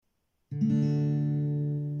Hola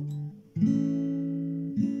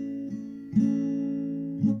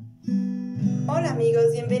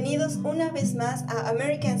amigos, bienvenidos una vez más a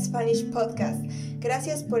American Spanish Podcast.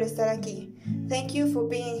 Gracias por estar aquí. Thank you for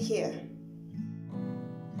being here.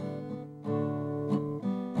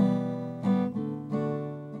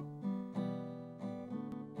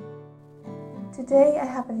 Today I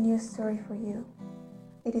have a new story for you.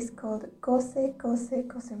 It is called Cose, Cose,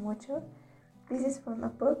 Cose Mucho. This is from a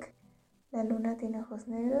book, La Luna tiene ojos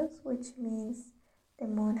negros, which means the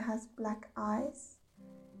moon has black eyes.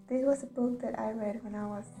 This was a book that I read when I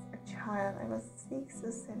was a child. I was 6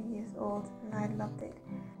 or 7 years old and I loved it.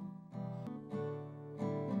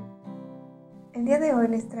 El día de hoy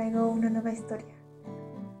les traigo una nueva historia.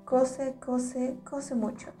 Cose, Cose, Cose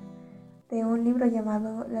Mucho, de un libro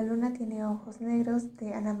llamado La Luna tiene ojos negros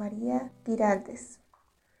de Ana María Giraldes.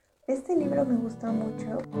 Este libro me gustó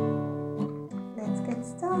mucho. Let's get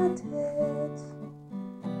started.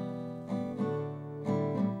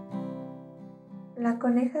 La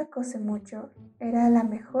coneja Cose Mucho era la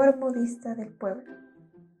mejor modista del pueblo.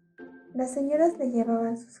 Las señoras le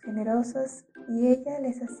llevaban sus generosas y ella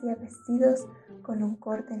les hacía vestidos con un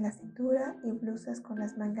corte en la cintura y blusas con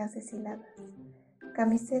las mangas deshiladas,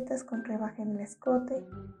 camisetas con rebaje en el escote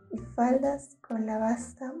y faldas con la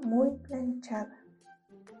basta muy planchada.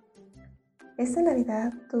 Esta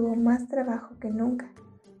Navidad tuvo más trabajo que nunca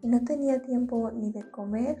y no tenía tiempo ni de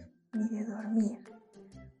comer ni de dormir.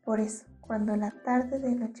 Por eso, cuando la tarde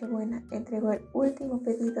de Nochebuena entregó el último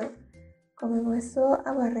pedido, comenzó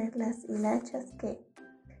a barrer las hilachas que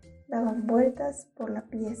daban vueltas por la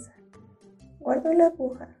pieza. Guardó la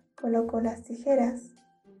aguja, colocó las tijeras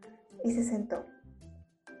y se sentó.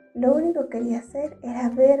 Lo único que quería hacer era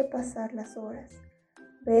ver pasar las horas,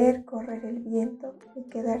 ver correr el viento y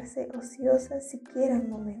quedarse ociosa siquiera un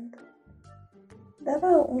momento.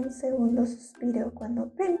 Daba un segundo suspiro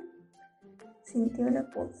cuando ¡pim! Sintió una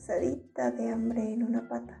punzadita de hambre en una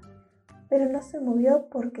pata, pero no se movió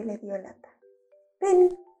porque le dio lata. ¡Pim!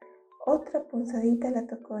 Otra punzadita la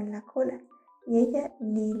tocó en la cola y ella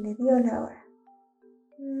ni le dio la hora.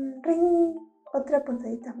 ¡Ring! Otra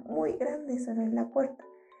punzadita muy grande sonó en la puerta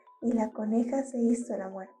y la coneja se hizo la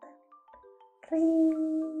muerta. ¡Ring!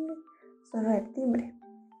 Sonó el timbre.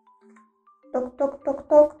 ¡Toc, toc, toc,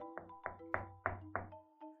 toc!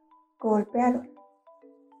 Golpearon.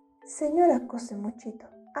 Señora Cose Muchito,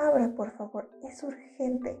 abra por favor, es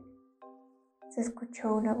urgente. Se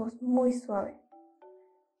escuchó una voz muy suave.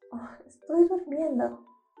 Oh, estoy durmiendo,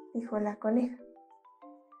 dijo la coneja.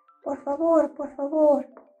 Por favor,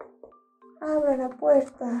 abra la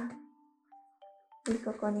puerta,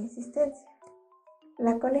 dijo con insistencia.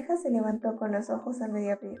 La coneja se levantó con los ojos a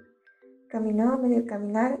medio abrir. Caminó a medio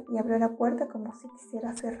caminar y abrió la puerta como si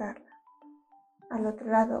quisiera cerrarla. Al otro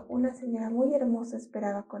lado, una señora muy hermosa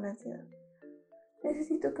esperaba con ansiedad.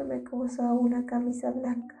 Necesito que me cosa una camisa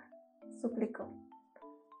blanca, suplicó.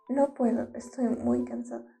 No puedo, estoy muy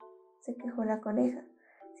cansada, se quejó la coneja,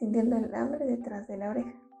 sintiendo el hambre detrás de la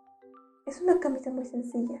oreja. Es una camisa muy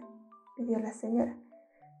sencilla, pidió la señora.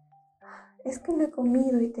 Es que no he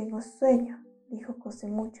comido y tengo sueño, dijo Cose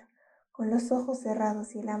Mucho, con los ojos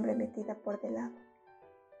cerrados y el hambre metida por del lado.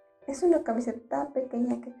 Es una camisa tan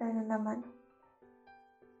pequeña que cae en la mano.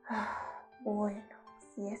 Bueno,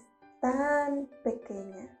 si es tan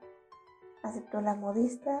pequeña, aceptó la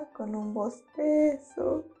modista con un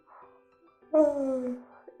bostezo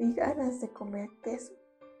y ganas de comer queso.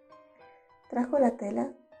 ¿Trajo la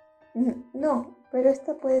tela? No, pero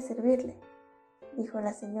esta puede servirle, dijo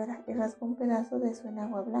la señora y rasgó un pedazo de su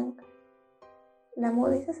enagua blanca. La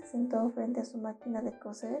modista se sentó frente a su máquina de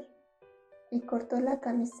coser y cortó la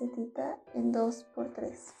camisetita en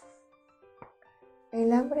 2x3.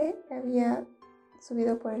 El hambre le había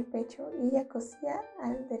subido por el pecho y ella cosía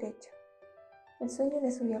al derecho. El sueño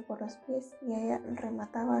le subía por los pies y ella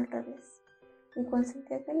remataba al revés. Y cuando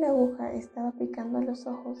sentía que la aguja estaba picando los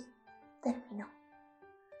ojos, terminó.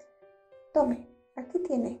 Tome, aquí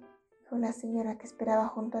tiene, dijo la señora que esperaba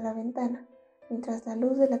junto a la ventana, mientras la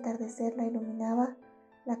luz del atardecer la iluminaba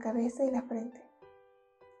la cabeza y la frente.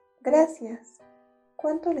 Gracias.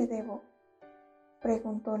 ¿Cuánto le debo?,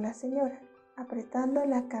 preguntó la señora, apretando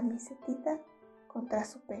la camisetita contra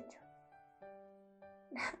su pecho.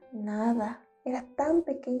 Nada, era tan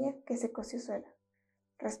pequeña que se cosió sola,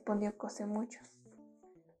 respondió Cose Mucho.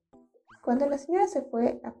 Cuando la señora se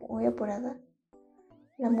fue muy apurada,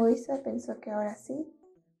 la modista pensó que ahora sí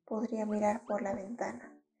podría mirar por la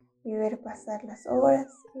ventana y ver pasar las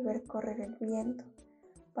horas y ver correr el viento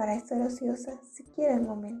para estar ociosa siquiera un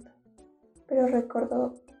momento. Pero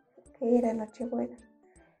recordó que era Nochebuena.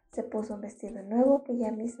 Se puso un vestido nuevo que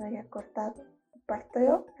ella misma había cortado y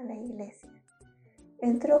partió a la iglesia.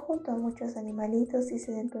 Entró junto a muchos animalitos y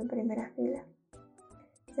se sentó en primera fila.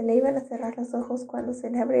 Se le iban a cerrar los ojos cuando se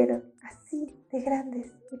le abrieron, así de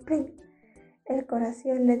grandes, y ¡plim! El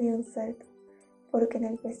corazón le dio un salto, porque en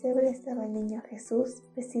el pesebre estaba el niño Jesús,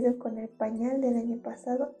 vestido con el pañal del año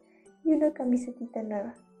pasado y una camisetita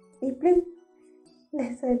nueva. Y ¡plim!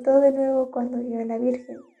 Le saltó de nuevo cuando vio a la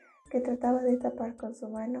Virgen, que trataba de tapar con su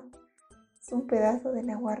mano un pedazo de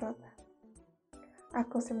agua rota. A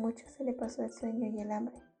Cose Mucho se le pasó el sueño y el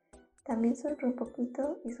hambre. También sonrió un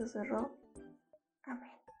poquito y susurró: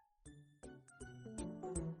 Amén.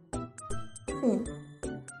 Fin.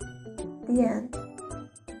 The end.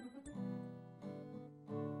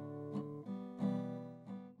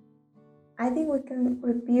 I think we can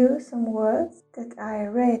review some words that I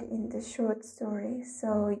read in the short story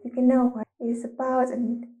so you can know what it is about,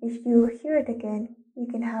 and if you hear it again, you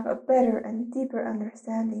can have a better and deeper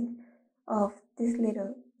understanding of this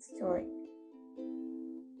little story.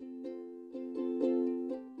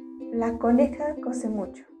 La coneja cose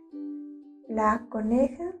mucho. La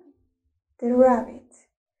coneja, the rabbit,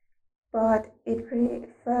 but it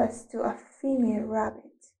refers to a female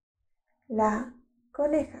rabbit. La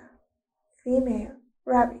coneja, female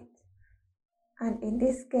rabbit, and in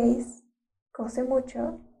this case, Cose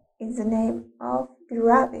Mucho is the name of the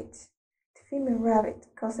rabbit, the female rabbit,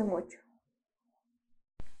 Cose Mucho.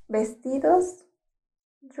 Vestidos,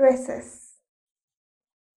 dresses.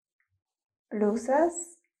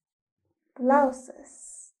 Blusas,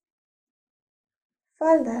 blouses.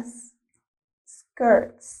 Faldas,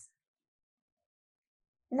 skirts.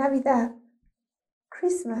 Navidad,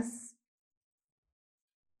 Christmas.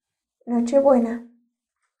 Nochebuena,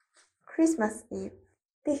 Christmas Eve.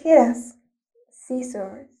 Tijeras,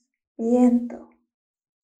 scissors. Viento,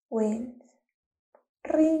 wind.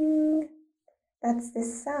 Ring, that's the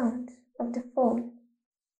sound of the phone.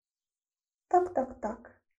 Toc, toc, toc,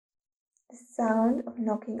 the sound of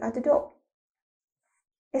knocking at the door.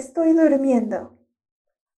 Estoy durmiendo.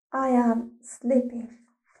 I am sleeping.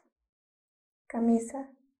 Camisa,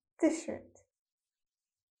 t-shirt.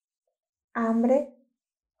 Hambre,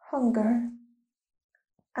 hunger.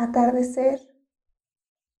 Atardecer,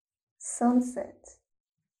 sunset.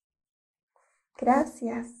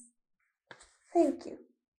 Gracias, thank you.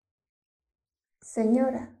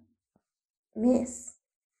 Señora, miss.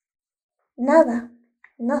 Nada,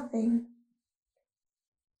 nothing.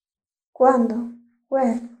 ¿Cuándo?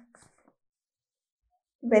 When.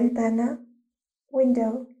 Ventana,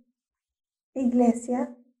 window.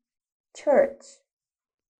 Iglesia, church.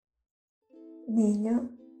 Niño,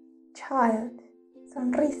 child.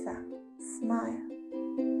 Sonrisa, smile.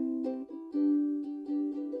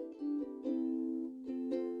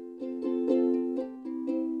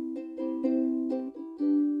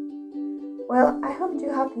 Well, I hope you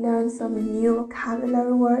have learned some new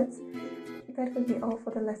vocabulary words. That will be all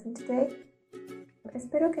for the lesson today.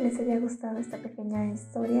 Espero que les haya gustado esta pequeña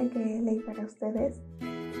historia que leí para ustedes.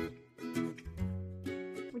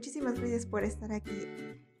 Muchísimas gracias por estar aquí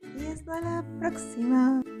y hasta la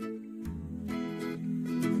próxima.